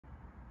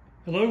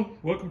Hello,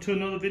 welcome to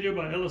another video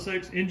by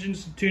LSX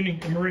Engines, Tuning,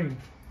 and Marine.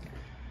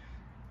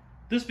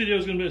 This video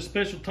is going to be a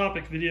special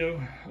topic video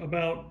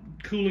about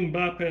cooling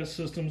bypass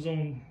systems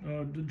on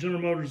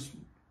General Motors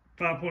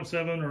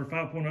 5.7 or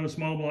 5.0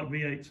 small block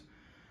V8s.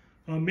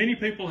 Many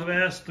people have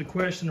asked the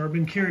question or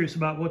been curious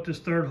about what this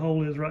third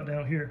hole is right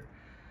down here.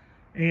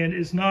 And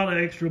it's not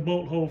an extra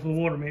bolt hole for the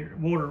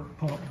water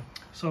pump.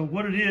 So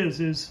what it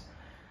is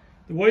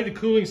the way the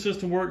cooling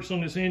system works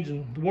on this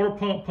engine, the water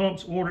pump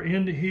pumps water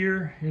into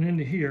here and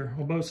into here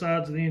on both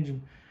sides of the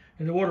engine.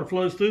 And the water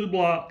flows through the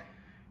block,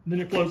 and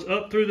then it flows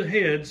up through the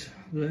heads.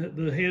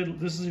 The head,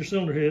 this is your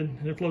cylinder head,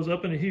 and it flows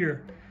up into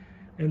here.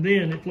 And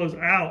then it flows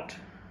out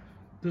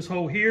this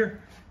hole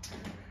here,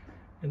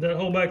 and that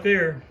hole back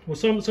there. Well,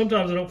 sometimes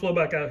they don't flow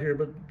back out here,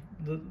 but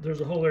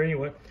there's a hole there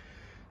anyway.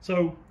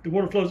 So the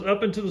water flows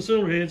up into the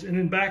cylinder heads and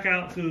then back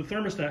out to the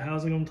thermostat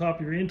housing on top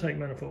of your intake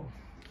manifold.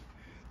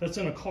 That's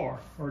in a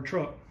car or a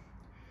truck.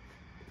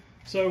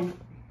 So,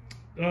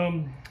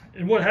 and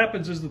what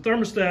happens is the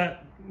thermostat,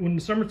 when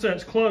the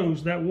thermostat's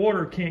closed, that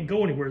water can't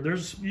go anywhere.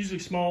 There's usually a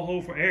small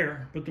hole for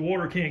air, but the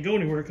water can't go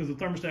anywhere because the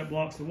thermostat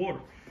blocks the water.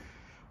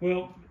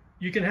 Well,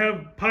 you can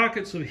have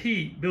pockets of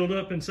heat build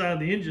up inside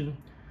the engine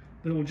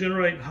that will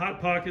generate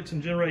hot pockets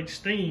and generate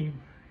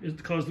steam, is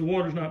because the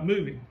water's not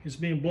moving. It's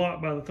being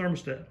blocked by the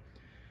thermostat.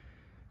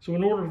 So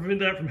in order to prevent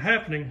that from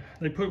happening,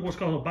 they put what's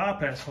called a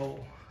bypass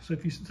hole. So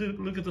if you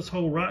look at this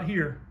hole right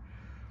here,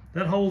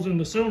 that hole's in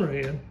the cylinder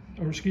head,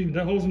 or excuse me,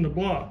 that hole's in the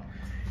block,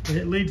 and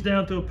it leads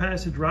down to a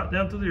passage right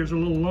down through there. There's a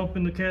little lump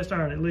in the cast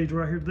iron. It leads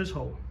right here to this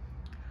hole.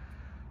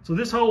 So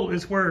this hole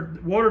is where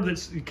water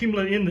that's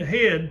accumulated in the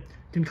head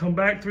can come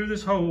back through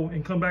this hole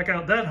and come back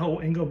out that hole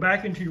and go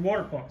back into your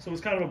water pump. So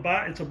it's kind of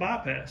it's a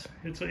bypass.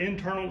 It's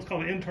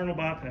called an internal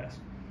bypass.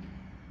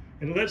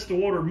 And it lets the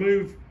water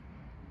move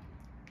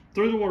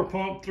through the water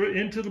pump,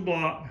 into the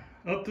block,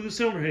 up to the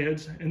cylinder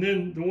heads, and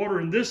then the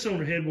water in this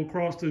cylinder head will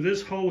cross through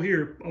this hole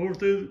here, over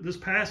through this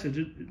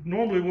passage.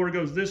 Normally water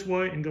goes this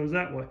way and goes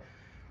that way.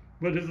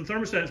 But if the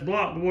thermostat's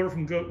blocked, the water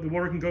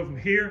can go from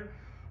here,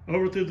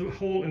 over through the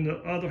hole in the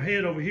other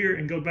head over here,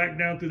 and go back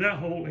down through that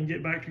hole and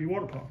get back to your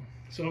water pump.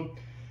 So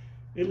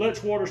it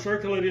lets water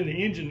circulate in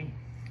the engine.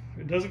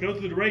 It doesn't go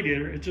through the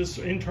radiator, it just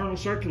internal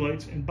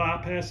circulates and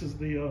bypasses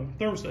the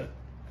thermostat.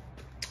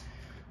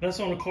 That's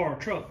on a car or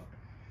truck.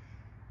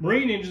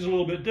 Marine engines are a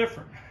little bit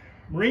different.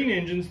 Marine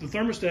engines, the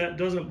thermostat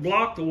doesn't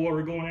block the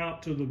water going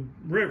out to the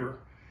river.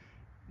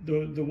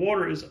 The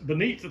water is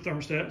beneath the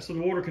thermostat, so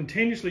the water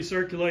continuously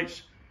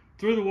circulates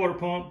through the water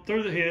pump,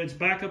 through the heads,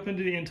 back up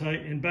into the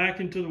intake, and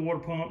back into the water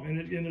pump,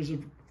 and there's a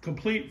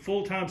complete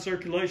full-time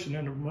circulation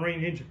in a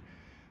marine engine.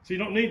 So you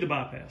don't need the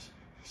bypass.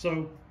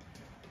 So,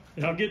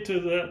 and I'll get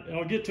to that.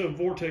 I'll get to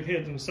Vortec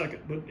heads in a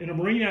second. But in a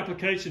marine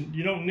application,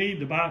 you don't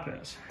need the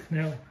bypass.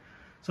 Now,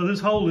 so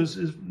this hole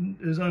is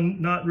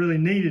not really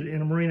needed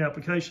in a marine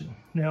application.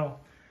 Now,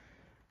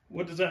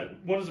 what is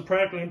the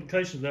practical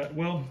implication of that?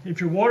 Well, if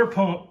your water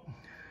pump,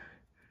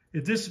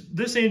 if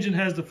this engine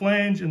has the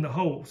flange and the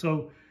hole,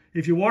 so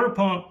if your water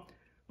pump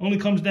only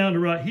comes down to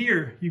right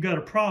here, you got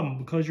a problem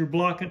because you're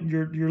blocking,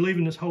 you're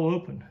leaving this hole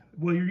open.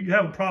 Well, you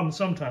have a problem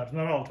sometimes,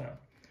 not all the time.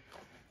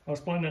 I'll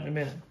explain that in a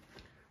minute.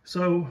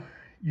 So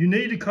you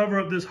need to cover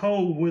up this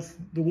hole with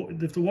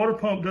if the water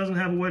pump doesn't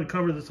have a way to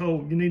cover this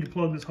hole, you need to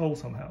plug this hole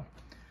somehow.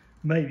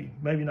 Maybe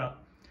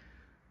not.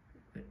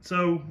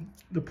 So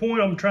the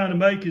point I'm trying to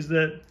make is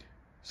that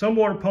some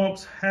water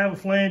pumps have a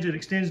flange that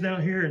extends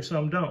down here and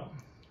some don't.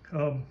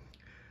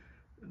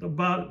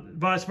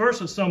 Vice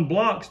versa, some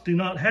blocks do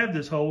not have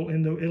this hole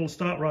and it'll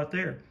stop right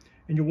there.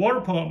 And your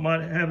water pump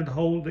might have a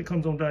hole that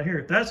comes on down here.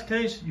 If that's the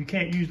case, you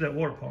can't use that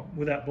water pump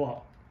with that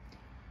block.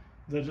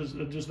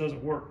 It just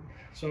doesn't work.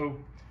 So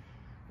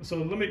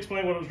let me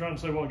explain what I was trying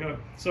to say a while ago.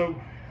 So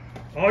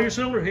all your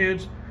cylinder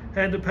heads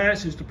had the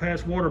passage to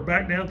pass water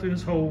back down through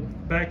this hole,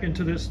 back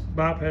into this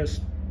bypass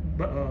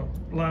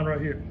line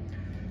right here,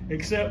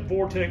 except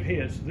Vortec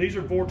heads. These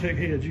are Vortec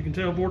heads. You can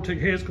tell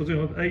Vortec heads because they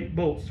have 8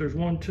 bolts. There's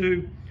 1,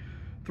 2,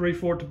 3,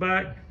 4 at the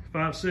back,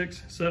 5,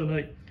 6, 7,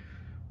 8.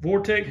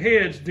 Vortec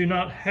heads do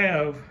not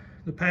have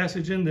the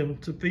passage in them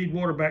to feed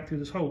water back through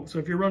this hole. So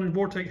if you're running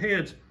Vortec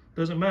heads,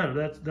 doesn't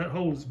matter. That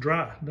hole is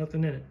dry,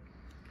 nothing in it.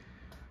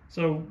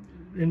 So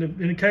in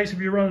the case of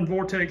you running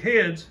Vortec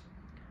heads,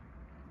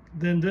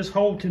 then this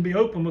hole can be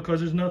open because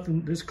there's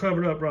nothing, it's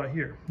covered up right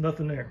here,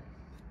 nothing there.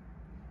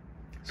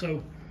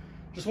 So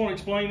just want to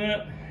explain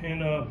that,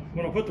 and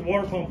when I put the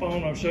water pump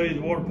on, I'll show you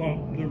the water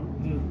pump,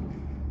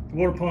 the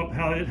water pump,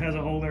 how it has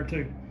a hole there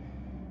too.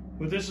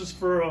 But this is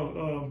for,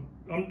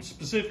 I'm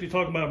specifically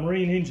talking about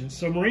marine engines.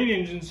 So marine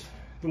engines,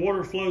 the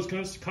water flows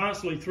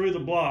constantly through the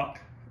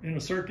block in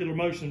a circular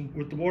motion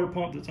with the water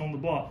pump that's on the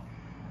block.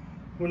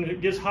 When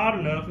it gets hot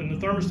enough and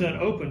the thermostat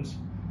opens,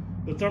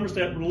 the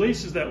thermostat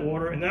releases that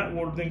water, and that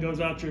water then goes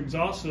out to your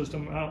exhaust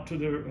system, out to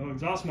the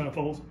exhaust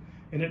manifolds,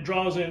 and it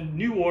draws in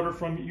new water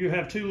from, you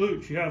have 2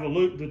 loops. You have a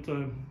loop that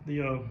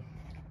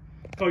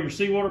call your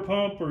seawater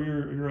pump, or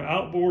your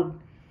outboard,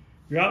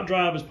 your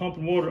outdrive is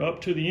pumping water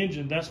up to the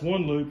engine. That's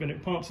one loop, and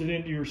it pumps it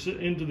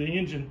into the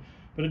engine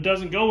but it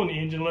doesn't go in the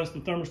engine unless the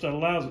thermostat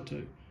allows it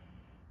to.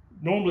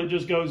 Normally it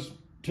just goes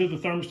to the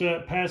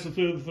thermostat, passes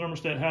through the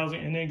thermostat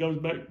housing, and then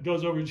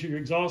goes over to your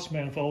exhaust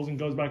manifolds and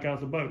goes back out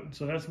the boat.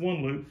 So that's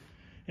one loop.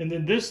 And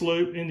then this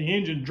loop in the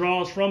engine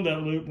draws from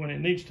that loop when it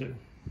needs to.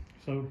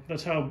 So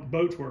that's how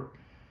boats work.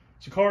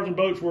 So cars and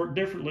boats work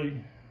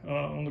differently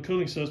on the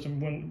cooling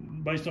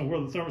system based on where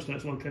the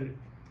thermostat's located.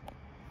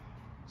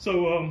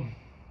 So,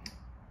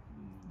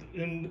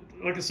 and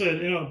like I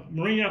said, in a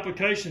marine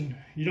application,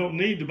 you don't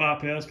need to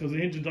bypass because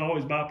the engine's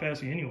always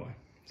bypassing anyway.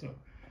 So,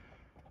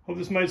 hope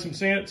this made some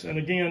sense. And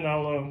again,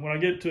 when I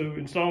get to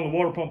installing the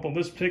water pump on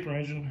this particular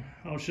engine,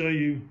 I'll show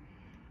you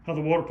how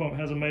the water pump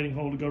has a mating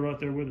hole to go right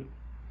there with it.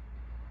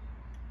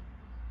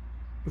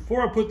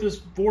 Before I put this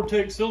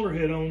Vortex cylinder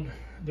head on,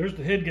 there's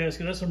the head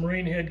gasket. That's a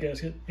marine head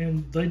gasket,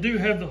 and they do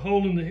have the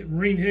hole in the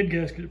marine head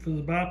gasket for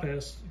the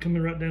bypass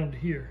coming right down to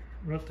here,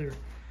 right there.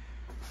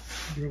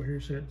 Go over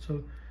here,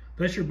 so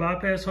that's your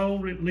bypass hole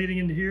leading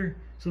into here.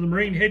 So the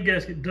marine head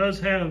gasket does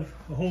have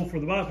a hole for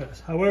the bypass.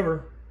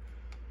 However,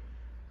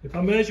 if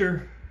I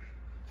measure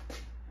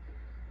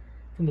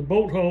from the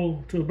bolt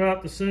hole to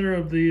about the center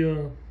of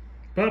the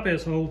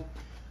bypass hole,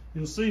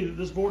 you'll see that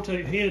this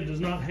Vortex head does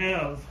not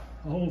have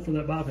a hole for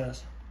that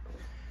bypass.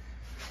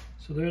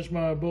 So there's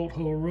my bolt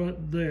hole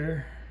right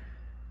there.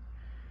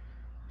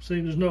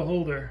 See, there's no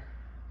hole there.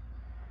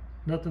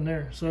 Nothing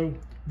there. So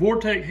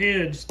Vortex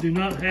heads do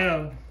not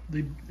have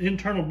the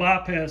internal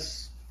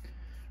bypass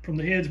from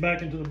the heads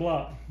back into the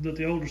block that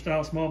the older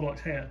style small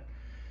blocks had.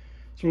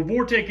 So with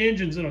Vortex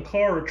engines in a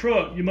car or a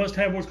truck, you must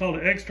have what's called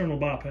an external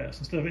bypass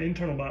instead of an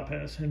internal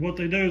bypass. And what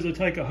they do is they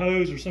take a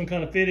hose or some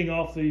kind of fitting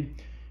off the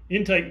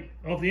intake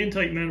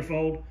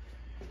manifold,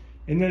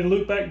 and then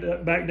loop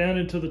back down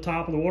into the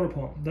top of the water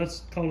pump.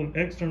 That's called an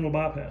external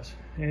bypass,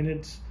 and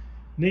it's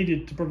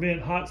needed to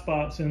prevent hot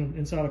spots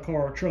inside a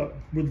car or truck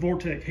with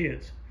Vortex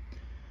heads.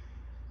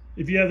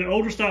 If you have the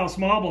older style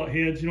small block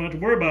heads, you don't have to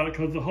worry about it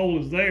because the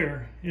hole is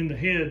there in the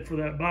head for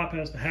that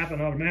bypass to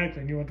happen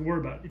automatically, and you don't have to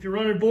worry about it. If you're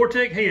running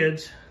Vortex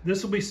heads,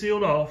 this will be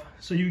sealed off,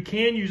 so you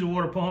can use a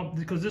water pump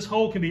because this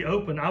hole can be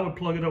open. I would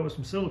plug it up with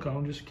some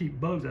silicone just to keep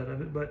bugs out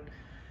of it, but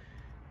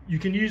you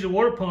can use a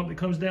water pump that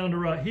comes down to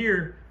right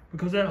here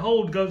because that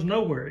hole goes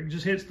nowhere. It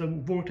just hits the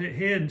Vortex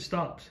head and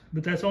stops.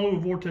 But that's only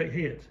with Vortex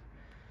heads.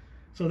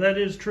 So that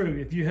is true.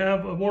 If you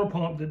have a water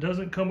pump that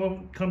doesn't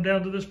come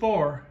down to this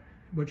far,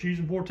 but you're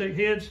using Vortex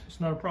heads, it's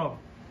not a problem.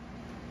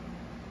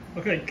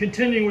 Okay,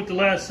 continuing with the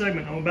last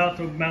segment, I'm about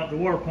to mount the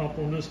water pump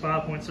on this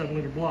 5.7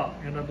 liter block,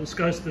 and I've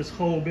discussed this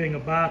hole being a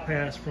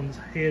bypass from the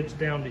heads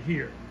down to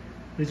here.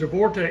 These are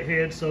Vortex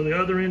heads, so the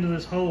other end of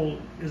this hole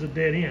is a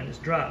dead end, it's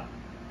dry.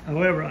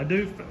 However, I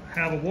do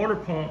have a water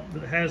pump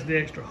that has the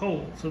extra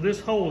hole. So this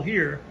hole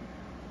here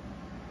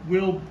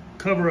will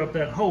cover up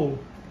that hole,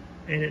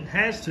 and it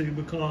has to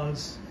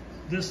because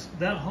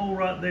that hole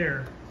right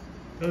there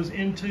goes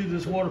into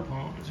this water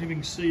pump. See if you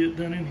can see it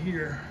down in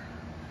here.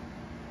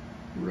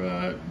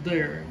 Right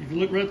there. If you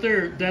look right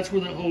there, that's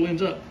where that hole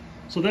ends up.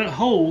 So that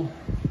hole,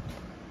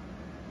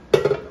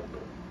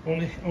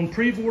 on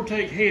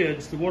pre-Vortex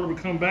heads, the water would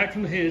come back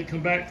from the head,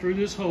 come back through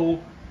this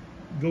hole,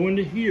 go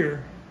into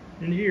here,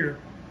 and here,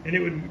 and it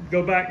would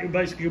go back, it would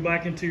basically go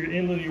back into your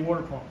inlet of your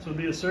water pump. So it'd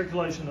be a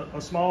circulation,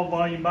 a small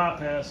volume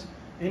bypass,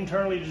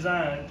 internally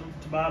designed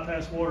to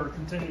bypass water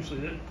continuously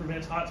that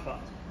prevents hot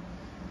spots.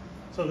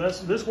 So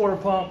this water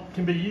pump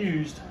can be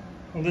used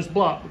on this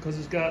block because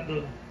it's got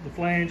the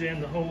flange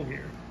and the hole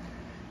here.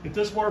 If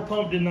this water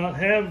pump did not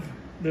have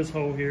this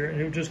hole here, and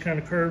it was just kind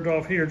of curved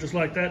off here, just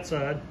like that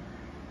side,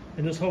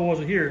 and this hole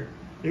wasn't here,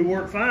 it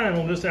worked fine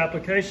on this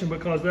application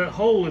because that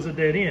hole is a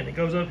dead end. It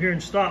goes up here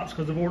and stops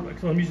because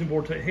I'm using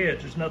Vortex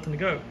heads. There's nothing to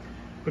go.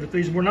 But if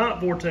these were not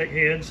Vortex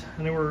heads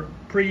and they were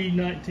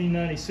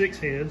pre-1996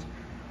 heads,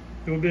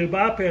 it would be a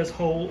bypass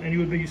hole, and you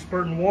would be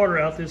spurting water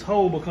out this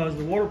hole because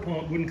the water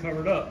pump wouldn't cover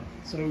it up.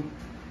 So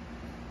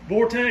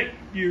Vortex,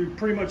 you're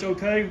pretty much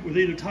okay with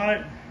either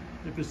type.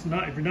 If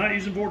you're not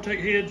using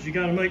Vortex heads, you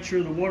got to make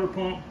sure the water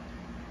pump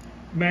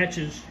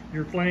matches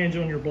your flange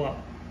on your block.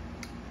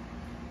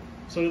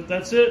 So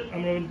that's it.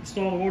 I'm going to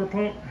install the water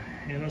pump,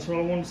 and that's what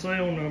I wanted to say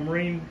on the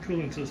marine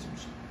cooling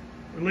systems.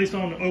 At least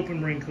on the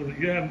open marine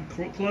cooling. You have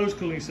closed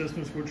cooling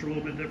systems, which are a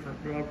little bit different,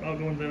 but I'll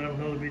go into that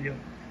in another video.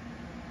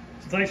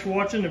 So thanks for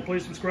watching, and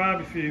please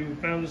subscribe if you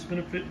found this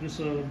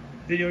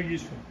video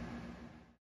useful.